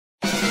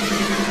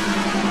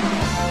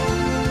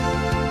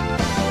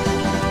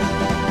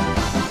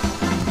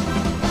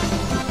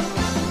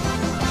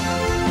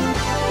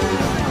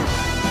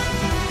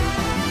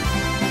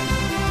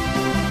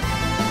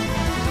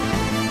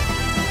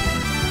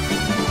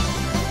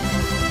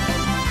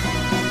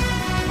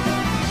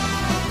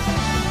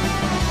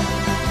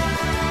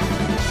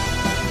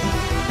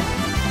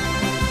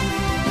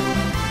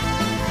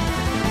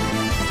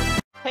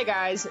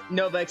guys,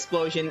 Nova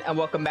Explosion, and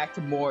welcome back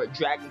to more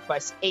Dragon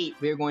Quest VIII.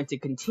 We are going to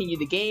continue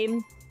the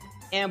game,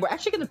 and we're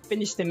actually going to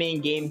finish the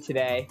main game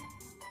today.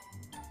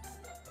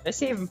 Let's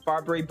save in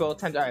Farbury both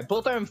times. Alright,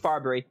 both are in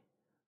Farbury.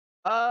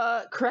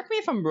 Correct me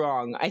if I'm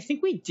wrong. I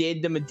think we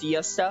did the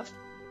Medea stuff.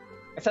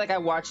 I feel like I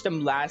watched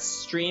them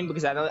last stream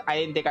because I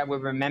didn't think I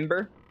would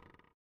remember.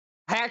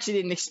 I actually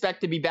didn't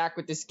expect to be back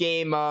with this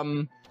game,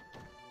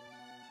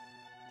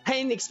 I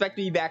didn't expect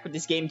to be back with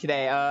this game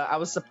today. I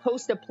was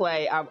supposed to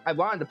play, I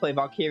wanted to play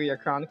Valkyria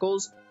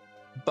Chronicles,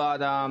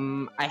 but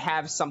I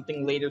have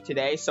something later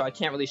today, so I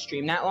can't really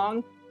stream that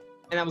long.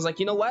 And I was like,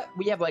 you know what?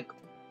 We have like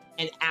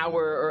an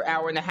hour or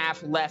hour and a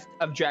half left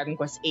of Dragon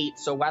Quest VIII,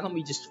 so why don't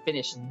we just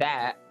finish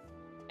that,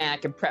 and I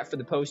can prep for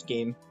the post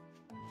game.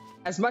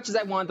 As much as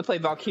I wanted to play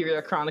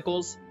Valkyria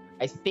Chronicles,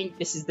 I think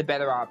this is the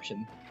better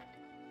option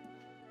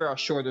for a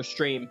shorter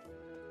stream.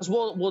 Because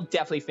we'll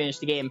definitely finish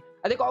the game.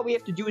 I think all we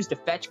have to do is the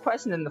fetch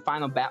quest and then the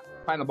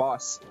final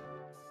boss.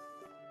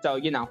 So,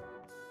 you know.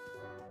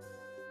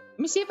 Let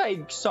me see if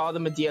I saw the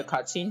Medea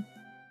cutscene.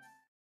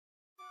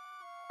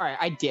 Alright,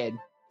 I did.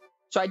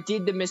 So I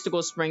did the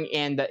Mystical Spring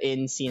and the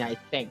Inn scene, I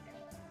think.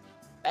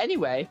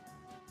 Anyway.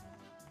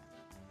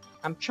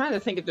 I'm trying to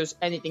think if there's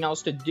anything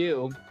else to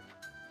do.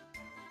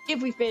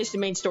 If we finish the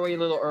main story a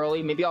little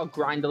early, maybe I'll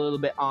grind a little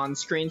bit on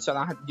screen so I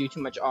don't have to do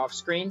too much off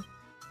screen.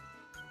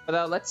 But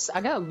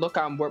I gotta look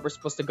on where we're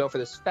supposed to go for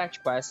this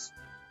fetch quest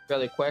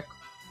really quick.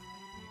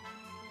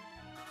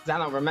 Because I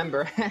don't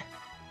remember.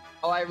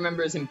 All I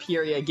remember is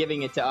Imperia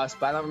giving it to us,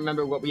 but I don't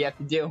remember what we have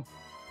to do.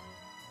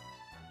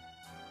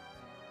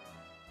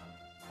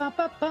 Ba,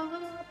 ba,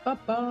 ba, ba,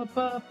 ba,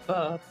 ba,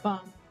 ba,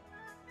 ba.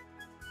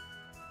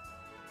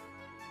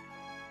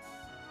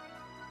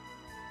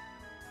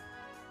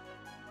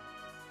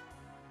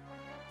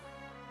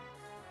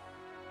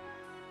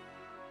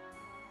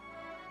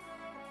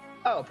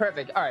 Oh,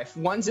 perfect. Alright,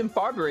 one's in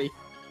Farbury.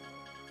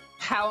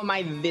 How am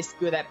I this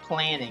good at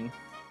planning?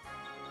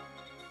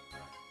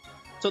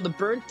 So the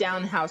burnt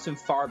down house in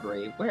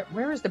Farbury.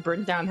 Where is the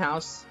burnt down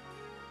house?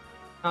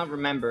 I don't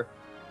remember.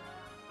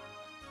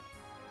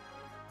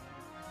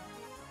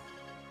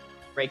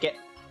 Break it.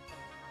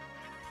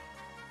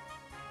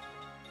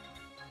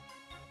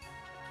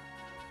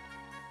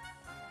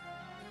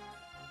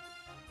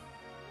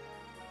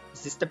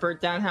 Is this the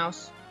burnt down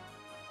house?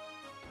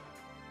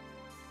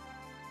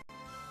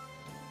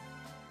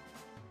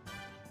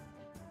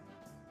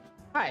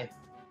 Hi.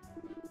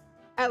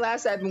 At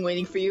last, I've been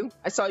waiting for you.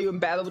 I saw you in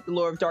battle with the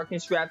Lord of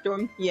Darkness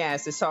Raptor.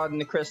 Yes, I saw it in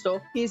the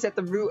crystal. He is at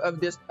the root of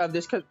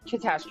this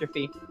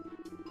catastrophe.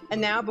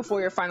 And now,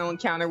 before your final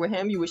encounter with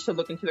him, you wish to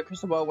look into the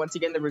crystal ball once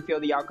again to reveal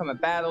the outcome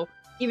of battle.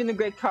 Even the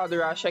great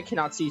Kaldarasha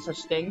cannot see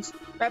such things.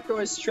 Raptor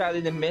is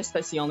shrouded in mist.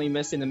 I see only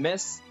mist in the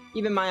mist.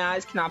 Even my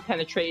eyes cannot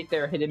penetrate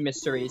their hidden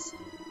mysteries.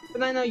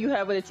 But I know you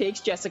have what it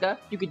takes, Jessica.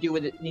 You can do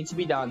what it needs to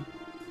be done.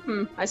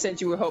 I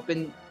sent you were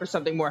hoping for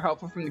something more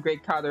helpful from the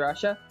great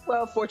Kaldarasha.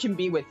 Well, fortune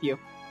be with you.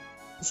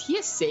 Is he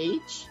a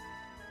sage?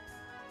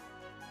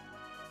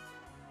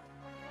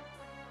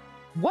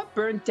 What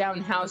burnt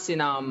down house in,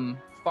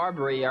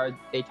 Farbury are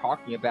they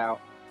talking about?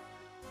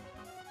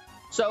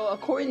 So,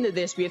 according to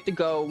this, we have to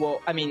go,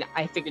 well, I mean,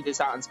 I figured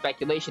this out in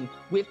speculation.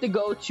 We have to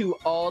go to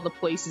all the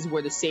places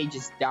where the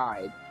sages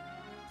died.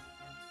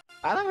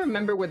 I don't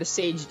remember where the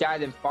sage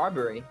died in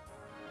Farbury.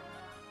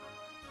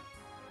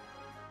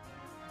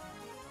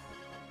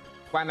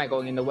 Why am I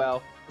going in the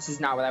well? This is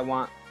not what I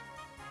want.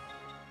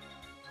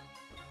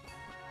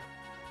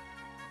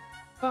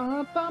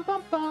 Bum, bum,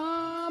 bum,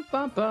 bum,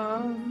 bum,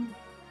 bum.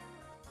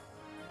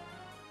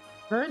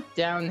 Burnt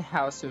down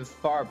house in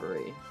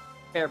Farbury.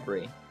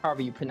 Fairbury.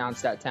 However you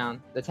pronounce that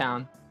town. The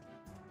town.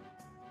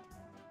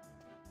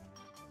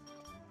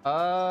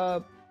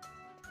 I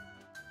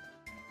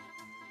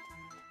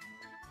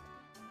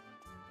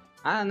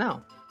don't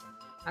know.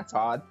 That's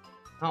odd.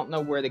 I don't know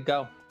where to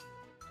go.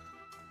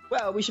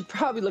 Well, we should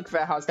probably look for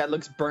a house that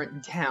looks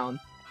burnt down.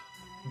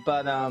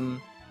 But, oh,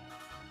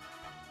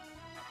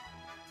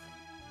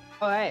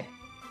 hey.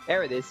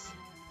 There it is.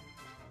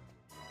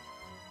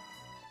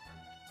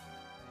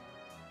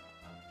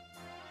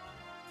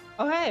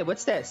 Oh, hey,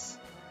 what's this?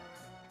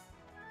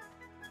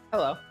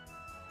 Hello.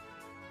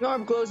 An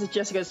orb glows at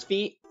Jessica's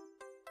feet.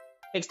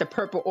 Takes the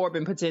purple orb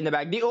and puts it in the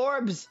bag. The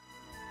orbs!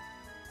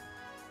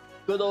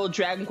 Good old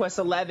Dragon Quest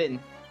XI. Alright.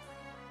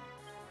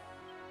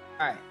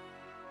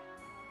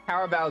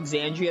 Tower of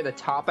Alexandria, the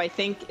top, I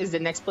think, is the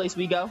next place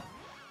we go.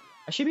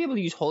 I should be able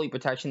to use Holy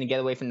Protection to get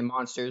away from the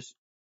monsters.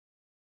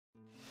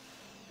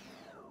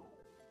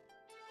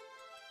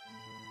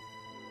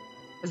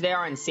 Because they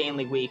are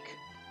insanely weak.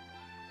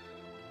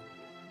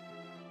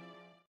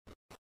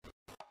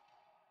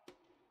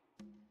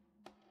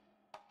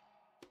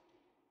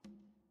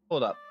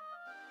 Hold up.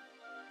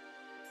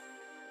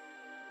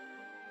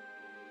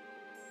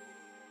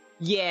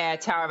 Yeah,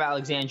 Tower of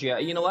Alexandria.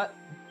 You know what?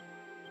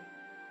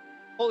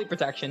 Holy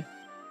Protection.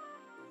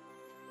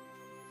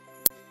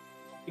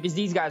 Because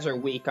these guys are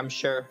weak, I'm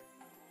sure.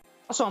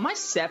 Also, am I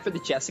set for the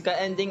Jessica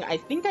ending? I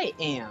think I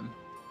am.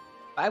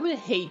 I would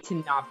hate to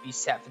not be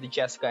set for the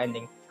Jessica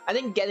ending. I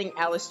think getting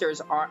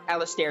Alistair's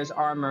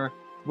armor,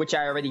 which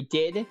I already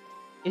did,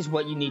 is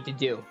what you need to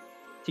do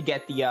to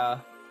get the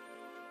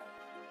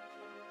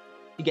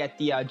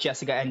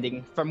Jessica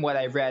ending, from what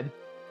I've read.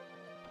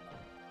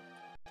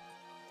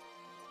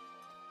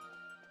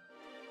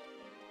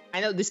 I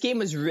know this game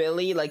was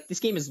really, like, this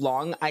game is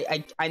long.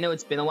 I know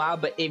it's been a while,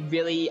 but it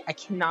really, I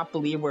cannot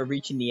believe we're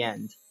reaching the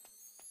end.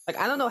 Like,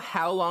 I don't know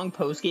how long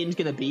post-game's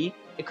gonna be.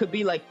 It could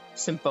be, like,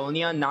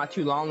 Symphonia, not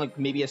too long, like,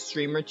 maybe a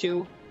stream or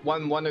two.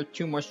 One or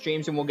two more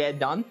streams and we'll get it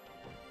done.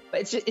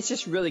 But it's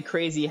just really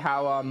crazy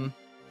how,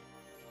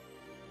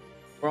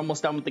 we're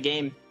almost done with the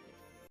game.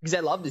 Because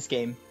I love this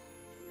game.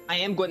 I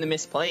am going to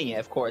miss playing it,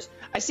 of course.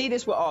 I say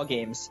this with all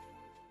games.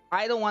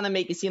 I don't want to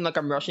make it seem like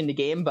I'm rushing the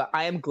game, but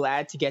I am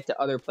glad to get to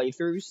other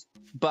playthroughs.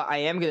 But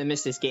I am going to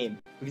miss this game,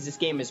 because this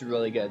game is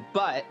really good.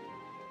 But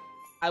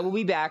I will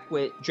be back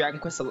with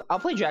Dragon Quest. I'll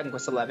play Dragon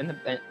Quest 11,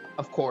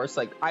 of course.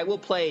 Like, I will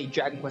play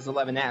Dragon Quest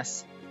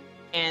 11S,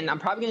 and I'm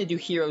probably going to do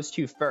Heroes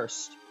 2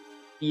 first.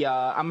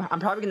 I'm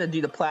probably going to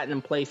do the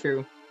Platinum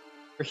playthrough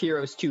for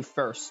Heroes 2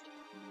 first.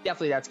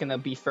 Definitely that's going to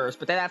be first.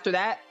 But then after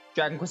that,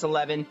 Dragon Quest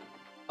 11.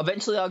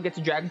 Eventually I'll get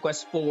to Dragon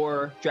Quest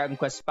 4, Dragon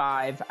Quest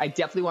 5. I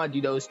definitely want to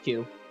do those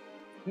two.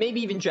 Maybe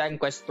even Dragon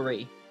Quest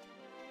 3.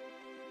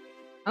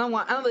 I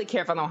don't really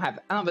care if I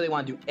don't really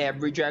want to do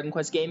every Dragon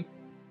Quest game.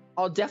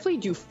 I'll definitely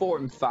do 4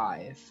 and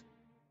 5.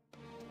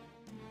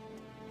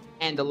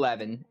 And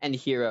 11. And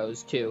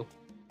Heroes, too.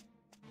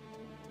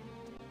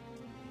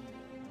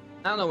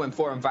 I don't know when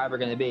 4 and 5 are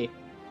going to be.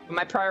 But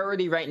my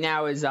priority right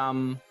now is,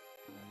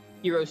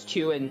 Heroes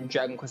 2 and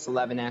Dragon Quest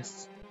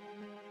 11S.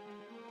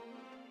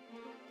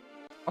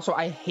 Also,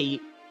 I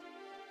hate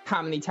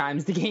how many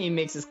times the game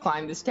makes us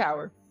climb this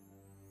tower.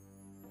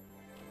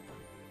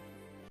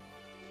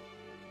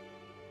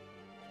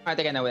 I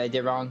think I know what I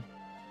did wrong.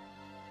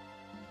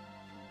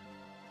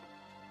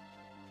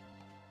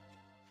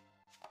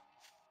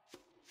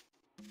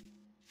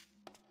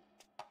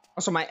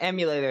 Also, my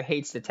emulator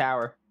hates the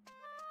tower.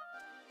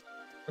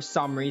 For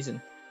some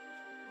reason.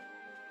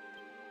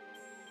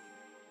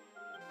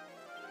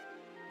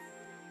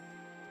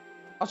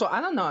 Also,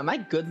 I don't know, am I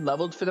good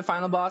leveled for the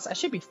final boss? I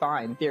should be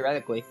fine,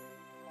 theoretically.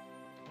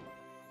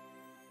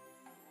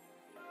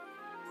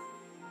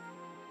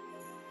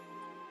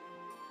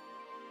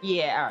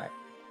 Yeah, alright.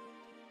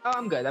 Oh,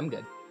 I'm good, I'm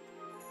good.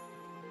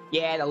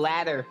 Yeah, the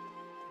ladder.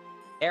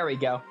 There we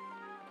go.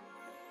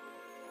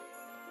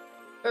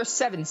 There are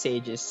 7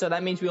 sages, so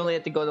that means we only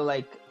have to go to,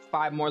 like,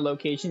 5 more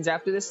locations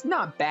after this.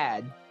 Not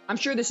bad. I'm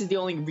sure this is the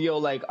only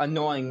real, like,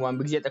 annoying one,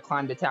 because you have to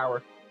climb the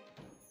tower.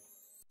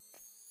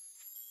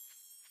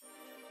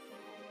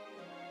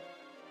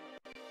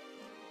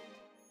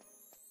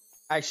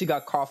 I actually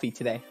got coffee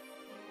today.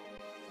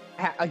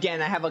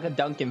 Again, I have like a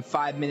Dunkin'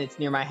 5 minutes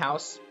near my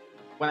house.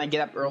 When I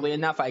get up early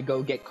enough, I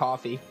go get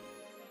coffee.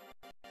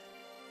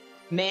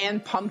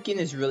 Man, pumpkin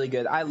is really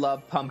good. I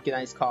love pumpkin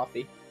iced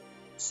coffee.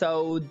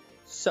 So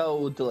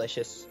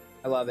delicious.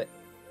 I love it.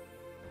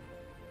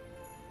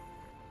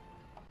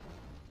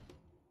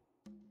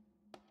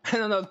 I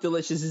don't know if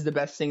delicious is the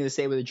best thing to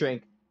say with a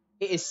drink.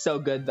 It is so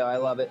good though. I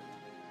love it.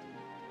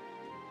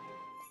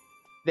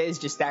 Today is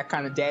just that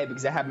kind of day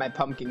because I have my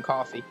pumpkin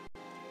coffee.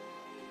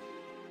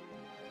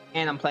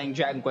 And I'm playing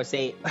Dragon Quest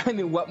VIII. I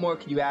mean, what more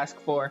could you ask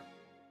for?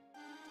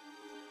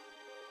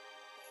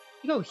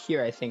 You go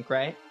here, I think,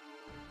 right?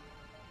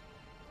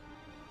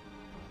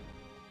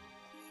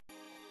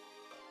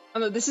 Oh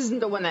no, this isn't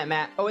the one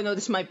that oh no,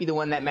 this might be the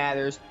one that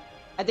matters.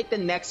 I think the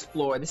next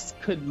floor, this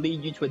could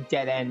lead you to a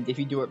dead end if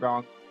you do it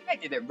wrong. I think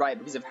I did it right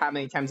because of how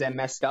many times I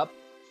messed up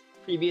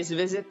previous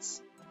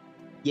visits.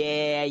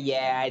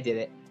 Yeah, I did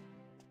it.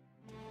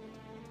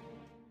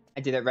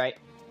 I did it right.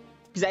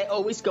 Because I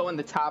always go on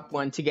the top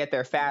one to get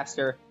there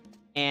faster,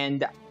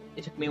 and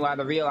it took me a while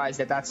to realize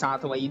that that's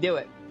not the way you do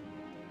it.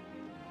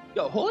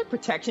 Yo, Holy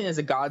Protection is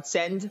a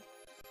godsend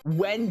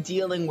when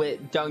dealing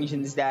with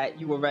dungeons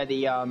that you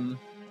already,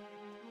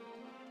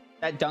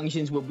 that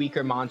dungeons with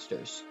weaker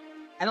monsters.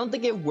 I don't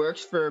think it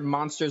works for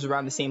monsters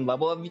around the same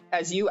level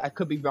as you. I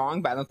could be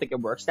wrong, but I don't think it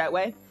works that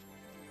way.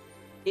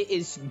 It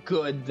is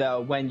good,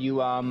 though, when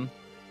you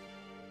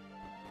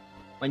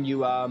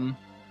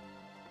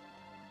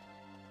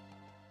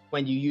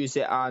use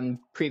it on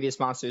previous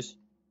monsters.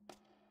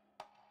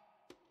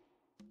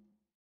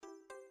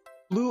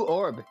 Blue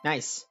orb,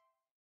 nice.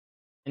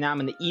 And now I'm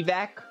in the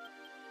evac.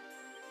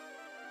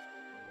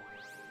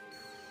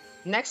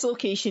 Next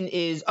location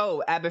is,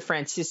 oh, Abbot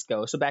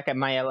Francisco, so back at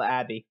Mayella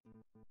Abbey.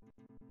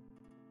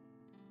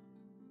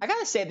 I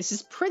gotta say, this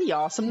is pretty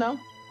awesome, though.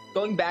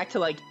 Going back to,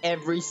 like,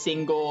 every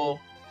single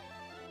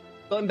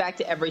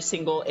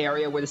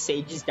area where the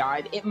sages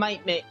died, it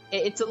might make,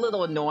 it's a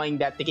little annoying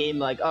that the game,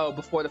 like, oh,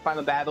 before the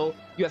final battle,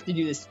 you have to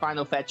do this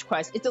final fetch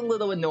quest. It's a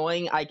little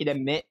annoying, I can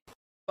admit,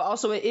 but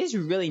also it is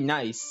really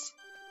nice.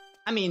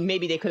 I mean,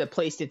 maybe they could have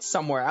placed it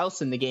somewhere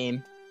else in the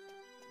game.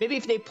 Maybe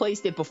if they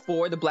placed it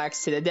before the Black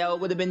Citadel,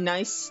 it would have been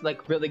nice,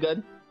 like, really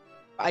good.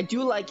 I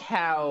do like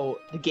how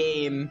the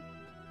game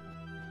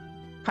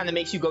kind of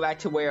makes you go back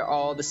to where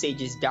all the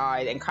sages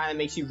died and kind of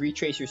makes you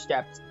retrace your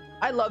steps.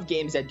 I love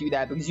games that do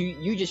that because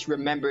you just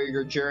remember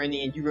your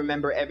journey and you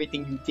remember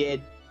everything you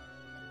did.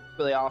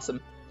 Really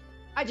awesome.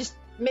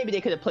 Maybe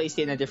they could have placed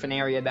it in a different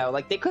area though.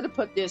 Like they could have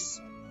put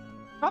this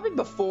probably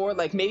before,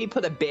 like maybe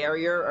put a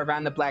barrier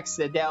around the Black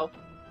Citadel,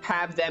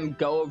 have them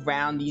go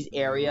around these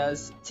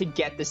areas to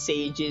get the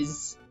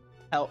sages,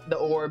 the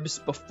orbs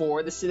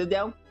before the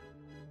Citadel,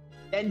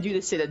 then do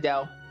the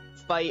Citadel,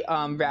 fight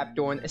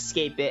Raptorn,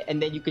 escape it,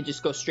 and then you could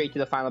just go straight to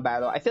the final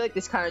battle. I feel like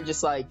this kind of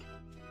just like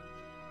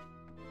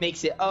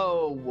makes it,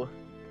 oh,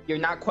 you're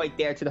not quite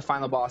there to the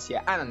final boss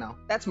yet. I don't know.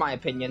 That's my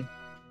opinion.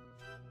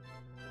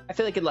 I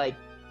feel like it like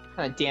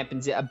kind of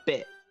dampens it a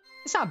bit.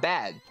 It's not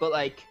bad, but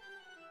like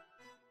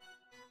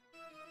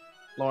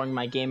lowering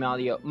my game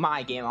audio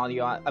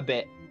a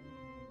bit.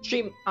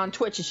 Stream on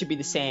Twitch, it should be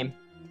the same.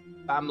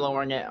 I'm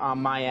lowering it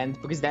on my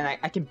end because then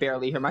I can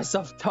barely hear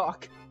myself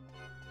talk.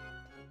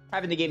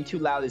 Having the game too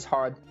loud is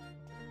hard.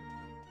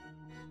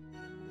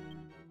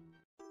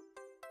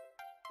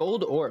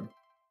 Gold orb.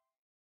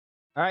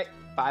 Alright,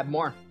 5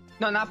 more.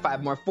 No, not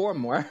 5 more, 4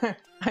 more.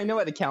 I know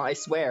how to count, I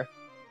swear.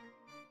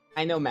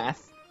 I know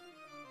math.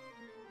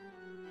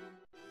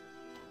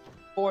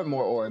 4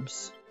 more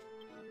orbs.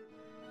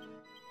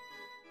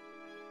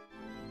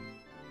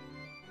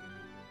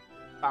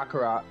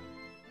 Baccarat.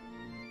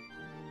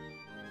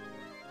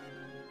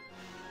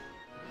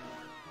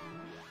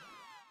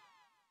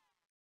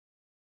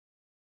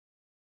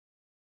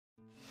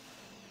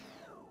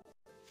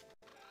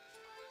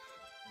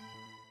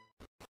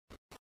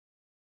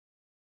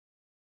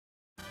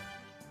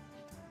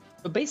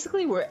 But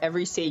basically where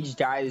every sage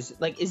dies,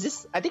 like, is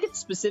this, I think it's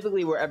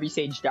specifically where every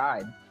sage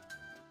died.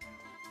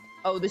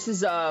 Oh, this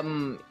is,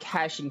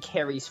 Cash and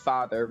Carrie's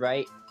father,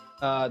 right?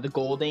 The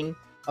Golding,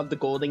 of the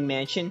Golding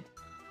Mansion.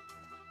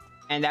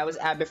 And that was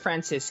Abbot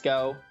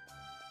Francisco.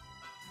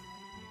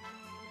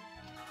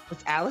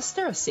 Was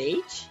Alistair a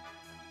sage?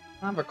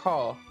 I don't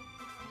recall.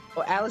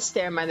 Oh,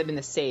 Alistair might have been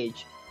a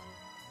sage.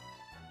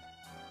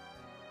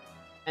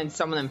 And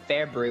someone in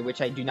Fairbury,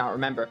 which I do not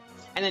remember.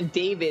 And then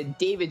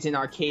David's in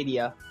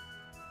Arcadia,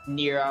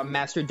 near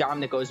Master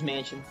Dominico's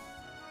mansion.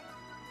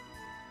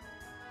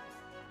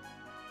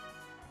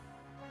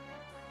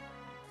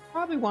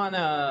 Probably want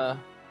a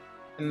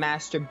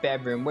master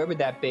bedroom. Where would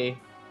that be?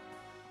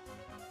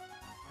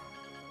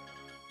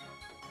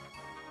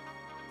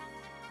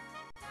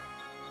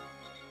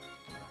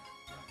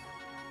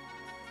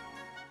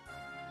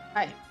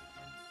 Hi.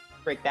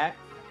 Break that.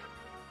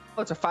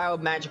 Oh, it's a file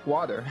of magic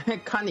water.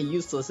 Kinda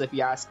useless if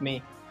you ask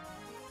me.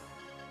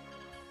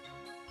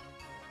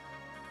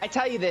 I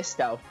tell you this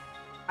though,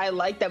 I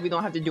like that we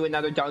don't have to do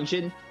another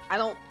dungeon. I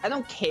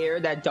don't care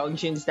that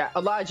dungeons, that a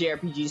lot of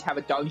JRPGs have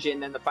a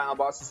dungeon and the final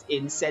boss is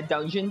in said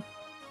dungeon.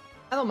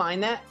 I don't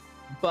mind that,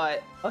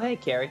 but oh hey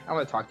Carrie, I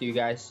want to talk to you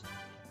guys.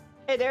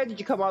 Hey there, did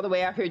you come all the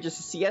way out here just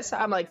to see us?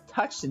 I'm like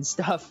touched and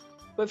stuff.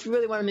 But if you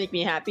really want to make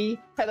me happy,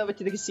 head over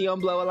to the casino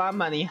and blow a lot of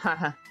money.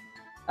 Haha.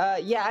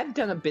 Yeah, I've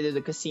done a bit of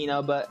the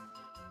casino, but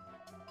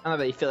I don't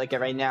really feel like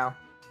it right now.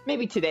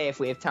 Maybe today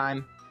if we have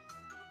time.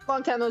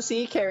 Long time no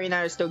see, Carrie and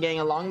I are still getting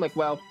along like,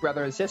 well,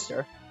 brother and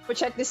sister. But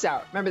check this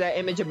out. Remember that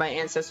image of my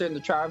ancestor in the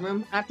trial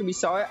room? After we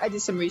saw it, I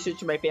did some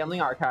research in my family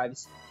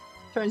archives.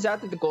 Turns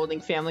out that the Golding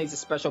family is a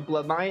special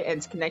bloodline and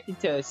is connected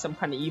to some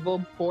kind of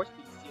evil force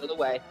being sealed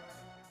away.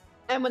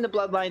 And when the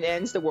bloodline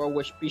ends, the world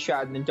will be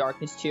shrouded in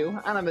darkness too.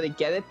 I don't really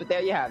get it, but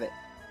there you have it.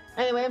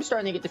 Anyway, I'm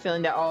starting to get the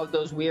feeling that all of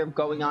those weird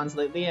going-ons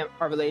lately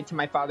are related to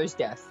my father's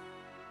death.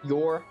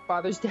 Your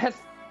father's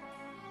death?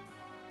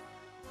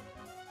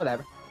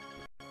 Whatever.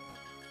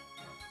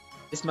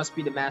 This must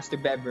be the master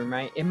bedroom,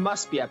 right? It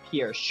must be up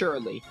here,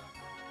 surely.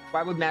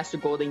 Why would Master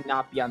Golding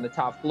not be on the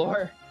top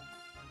floor?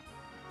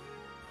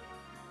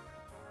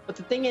 But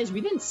the thing is,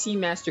 we didn't see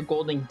Master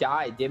Golding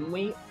die, didn't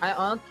we?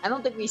 I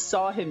don't think we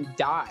saw him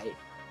die.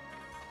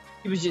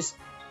 He was just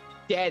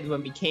dead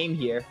when we came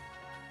here.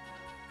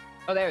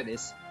 Oh, there it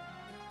is.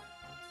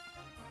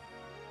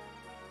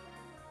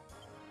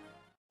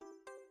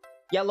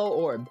 Yellow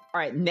orb.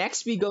 Alright,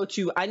 next we go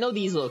to, I know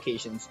these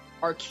locations.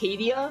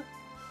 Arcadia,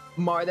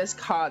 Marta's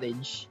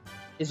Cottage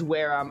is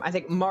where, I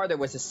think Marta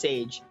was a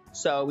sage.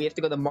 So we have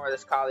to go to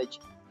Marta's Cottage.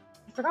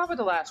 I forgot what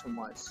the last one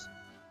was.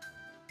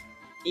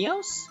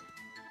 Eos?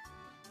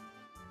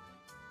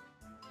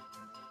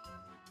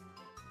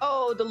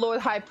 Oh, the Lord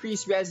High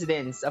Priest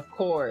residence, of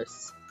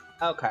course.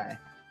 Okay.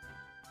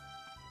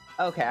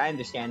 Okay, I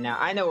understand now.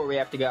 I know where we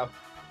have to go.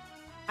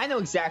 I know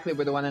exactly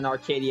where the one in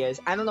Arcadia is.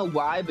 I don't know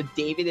why, but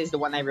David is the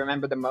one I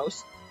remember the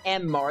most.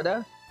 And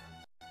Marta.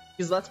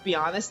 Because let's be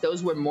honest,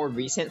 those were more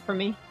recent for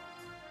me.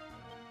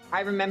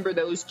 I remember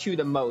those two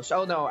the most.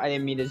 Oh no, I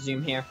didn't mean to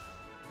zoom here.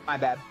 My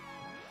bad.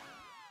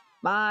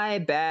 My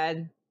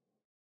bad.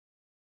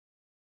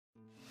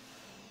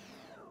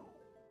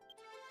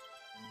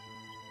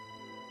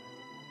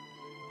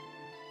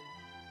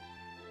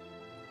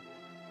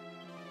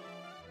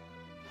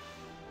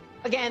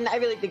 Again, I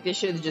really think they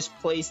should have just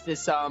placed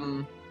this,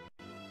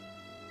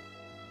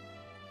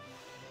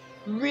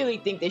 really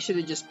think they should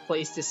have just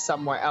placed this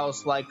somewhere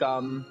else, like,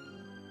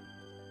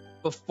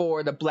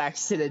 before the Black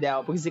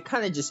Citadel, because it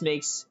kind of just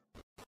makes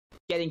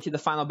getting to the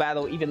final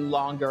battle even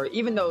longer,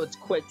 even though it's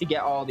quick to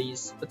get all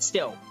these, but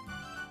still.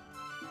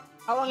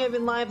 How long have I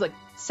been live? Like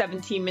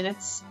 17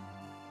 minutes,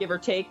 give or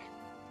take.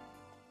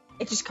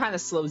 It just kind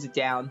of slows it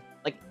down.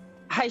 Like,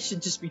 I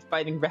should just be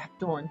fighting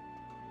Raptorn.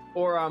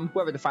 Or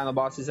whoever the final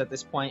boss is at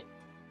this point.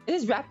 It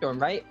is Raptorn,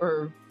 right?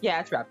 Or, yeah,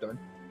 it's Raptorn.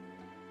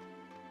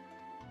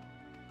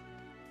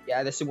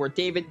 Yeah, this is where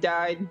David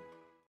died.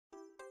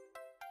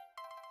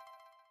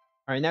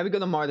 Alright, now we go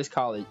to Marta's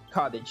cottage.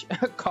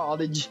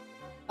 Cottage.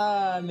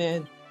 Ah,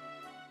 man.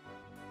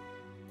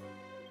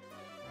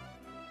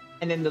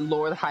 And then the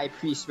Lord High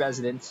Priest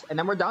residence. And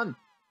then we're done.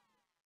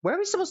 Where are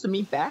we supposed to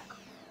meet back?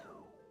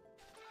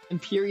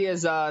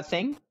 Imperia's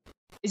thing?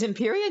 Is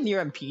Imperia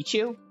near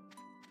Pichu?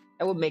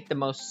 That would make the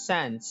most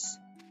sense.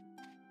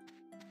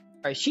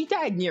 Alright, she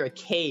died near a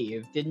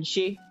cave, didn't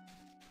she?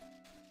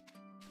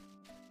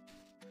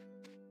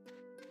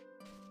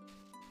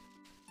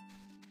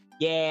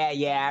 Yeah,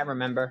 I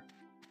remember.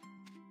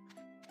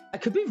 I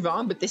could be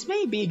wrong, but this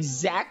may be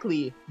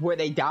exactly where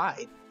they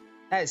died.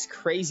 That is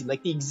crazy.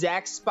 Like, the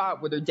exact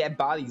spot where their dead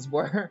bodies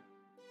were.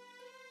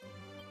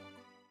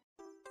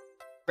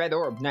 Red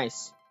Orb,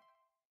 nice.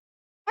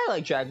 I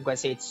like Dragon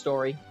Quest VIII's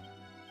story.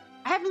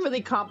 I haven't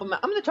really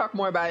complimented... I'm going to talk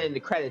more about it in the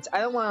credits.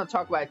 I don't want to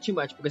talk about it too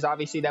much, because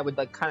obviously that would,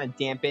 like, kind of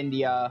dampen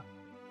the,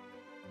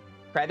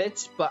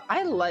 credits. But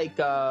I like,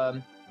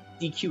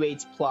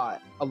 DQ8's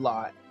plot a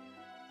lot.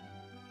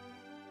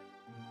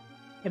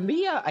 Can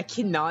we, I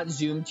cannot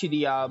zoom to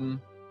the,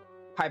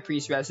 High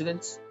Priest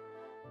residence.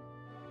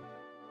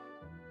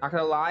 Not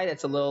gonna lie,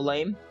 that's a little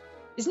lame.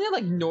 Isn't it,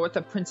 like, north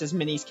of Princess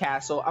Minnie's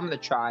castle? I'm gonna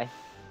try.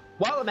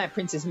 While I'm at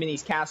Princess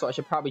Minnie's castle, I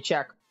should probably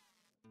check.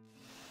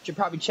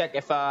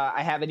 If,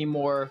 I have any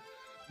more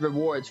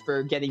rewards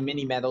for getting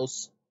mini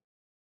medals.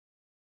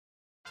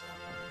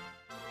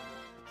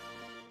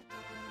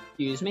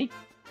 Excuse me?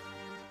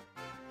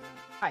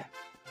 Hi.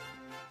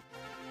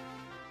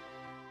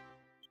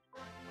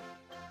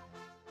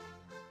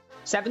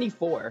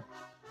 $74.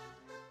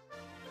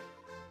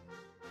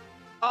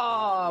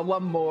 Oh,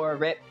 one more,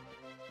 rip.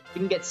 We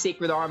can get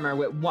Sacred Armor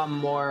with one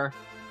more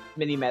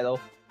mini medal.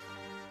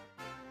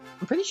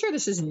 I'm pretty sure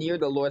this is near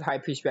the Lord High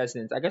Priest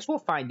residence. I guess we'll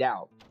find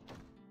out.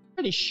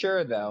 Pretty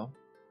sure, though.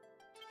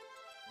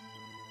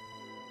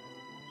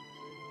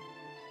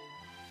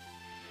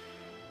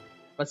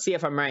 Let's see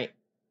if I'm right.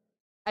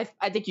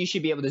 I think you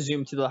should be able to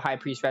zoom to the High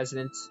Priest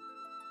residence.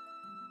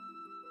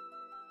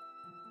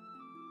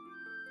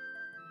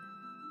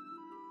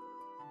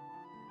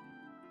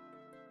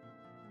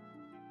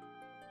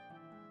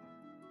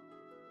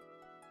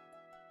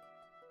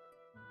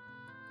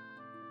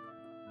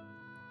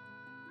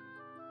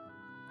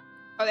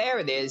 Oh, there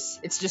it is.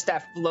 It's just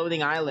that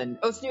floating island.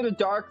 Oh, it's near the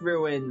Dark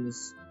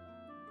Ruins.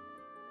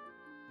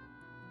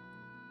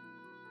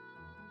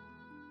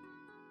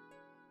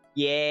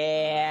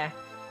 Yeah.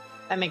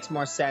 That makes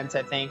more sense,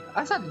 I think.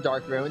 That's not the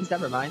Dark Ruins.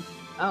 Never mind.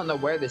 I don't know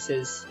where this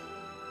is.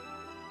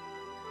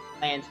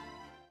 Land.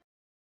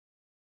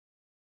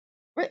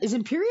 Where, is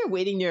Imperia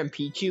waiting near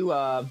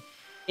Pichu,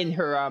 in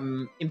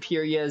her,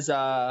 Imperia's,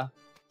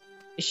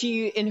 is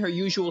she in her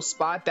usual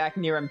spot back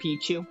near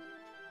Pichu?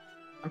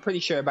 I'm pretty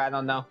sure, but I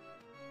don't know.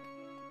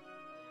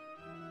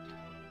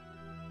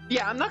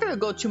 Yeah, I'm not going to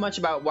go too much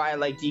about why I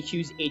like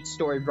DQ's 8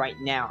 story right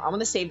now. I'm going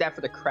to save that for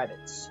the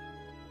credits.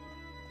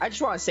 I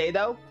just want to say,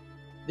 though,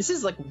 this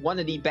is like one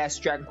of the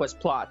best Dragon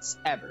Quest plots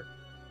ever.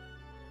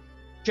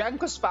 Dragon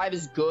Quest V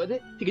is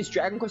good because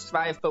Dragon Quest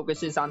V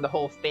focuses on the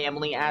whole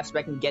family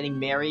aspect and getting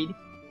married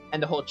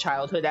and the whole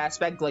childhood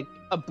aspect, like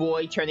a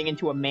boy turning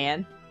into a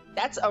man.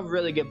 That's a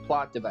really good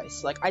plot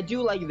device. Like, I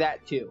do like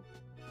that, too.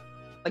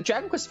 Like,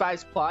 Dragon Quest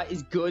V's plot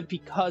is good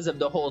because of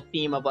the whole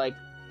theme of, like,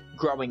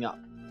 growing up.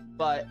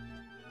 But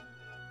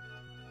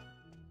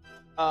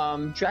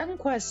Dragon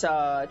Quest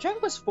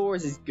 4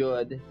 is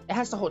good. It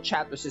has the whole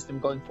chapter system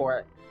going for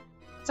it.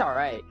 It's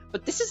alright.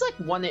 But this is like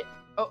one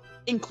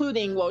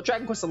including, well,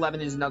 Dragon Quest 11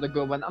 is another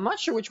good one. I'm not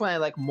sure which one I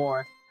like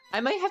more.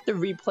 I might have to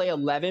replay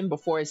 11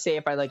 before I say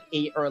if I like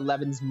 8 or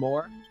 11's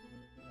more.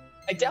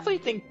 I definitely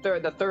think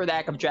the third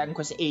act of Dragon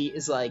Quest 8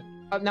 is like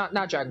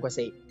not Dragon Quest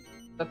 8.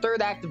 The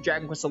third act of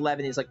Dragon Quest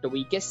 11 is like the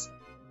weakest.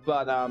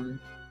 But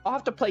I'll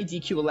have to play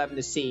DQ 11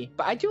 to see.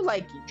 But I do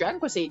like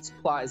Dragon Quest 8's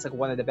plot is like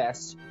one of the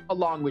best,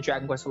 along with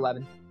Dragon Quest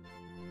 11.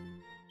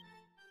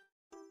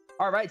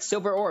 Alright,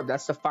 Silver Orb,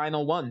 that's the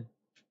final one.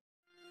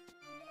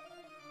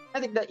 I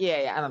think that,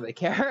 yeah, I don't really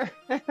care.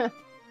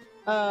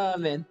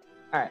 Man.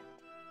 Alright.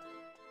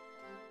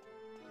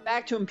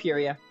 Back to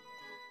Imperia.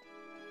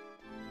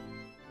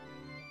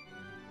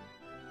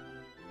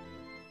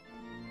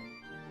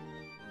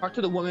 Talk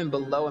to the woman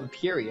below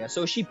Imperia.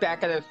 So is she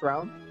back at her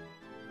throne?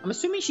 I'm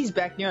assuming she's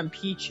back near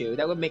Pichu.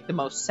 That would make the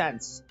most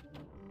sense.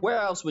 Where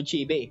else would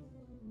she be?